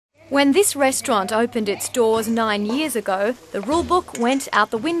When this restaurant opened its doors 9 years ago, the rulebook went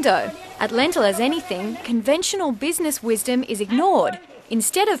out the window. At Lentil as anything, conventional business wisdom is ignored.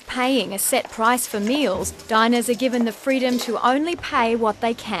 Instead of paying a set price for meals, diners are given the freedom to only pay what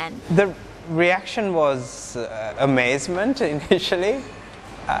they can. The reaction was amazement initially,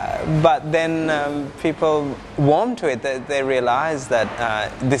 but then people warmed to it. They realised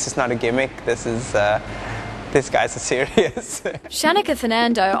that this is not a gimmick, these guys are serious. Shanaka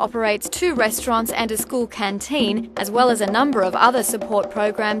Fernando operates 2 restaurants and a school canteen, as well as a number of other support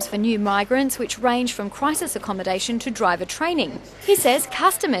programs for new migrants, which range from crisis accommodation to driver training. He says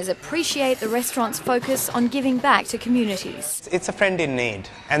customers appreciate the restaurant's focus on giving back to communities. It's a friend in need,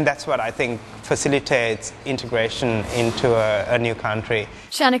 and that's what I think facilitates integration into a new country.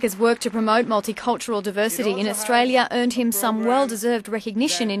 Shanaka's work to promote multicultural diversity in Australia earned him some well-deserved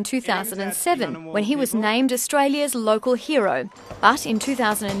recognition in 2007, when he was named Australia's local hero. But in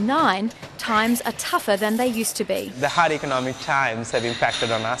 2009, times are tougher than they used to be. The hard economic times have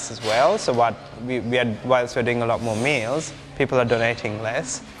impacted on us as well, so whilst we're doing a lot more meals, people are donating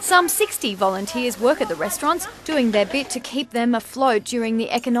less. Some 60 volunteers work at the restaurants, doing their bit to keep them afloat during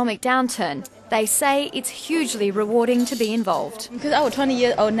the economic downturn. They say it's hugely rewarding to be involved. Because I'm 20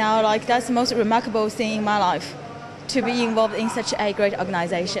 years old now, that's the most remarkable thing in my life, to be involved in such a great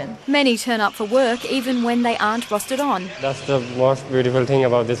organisation. Many turn up for work even when they aren't rostered on. That's the most beautiful thing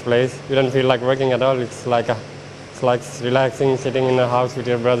about this place. You don't feel like working at all. It's like relaxing, sitting in a house with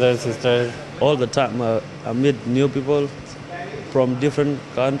your brothers, sisters. All the time I meet new people from different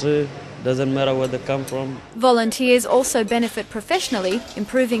countries. Doesn't matter where they come from. Volunteers also benefit professionally,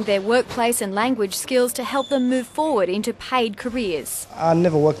 improving their workplace and language skills to help them move forward into paid careers. I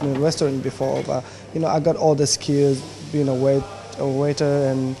never worked in a restaurant before, but I got all the skills, being a waiter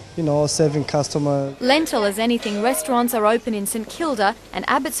and serving customers. Lentil as anything restaurants are open in St Kilda and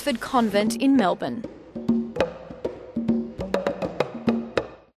Abbotsford Convent in Melbourne.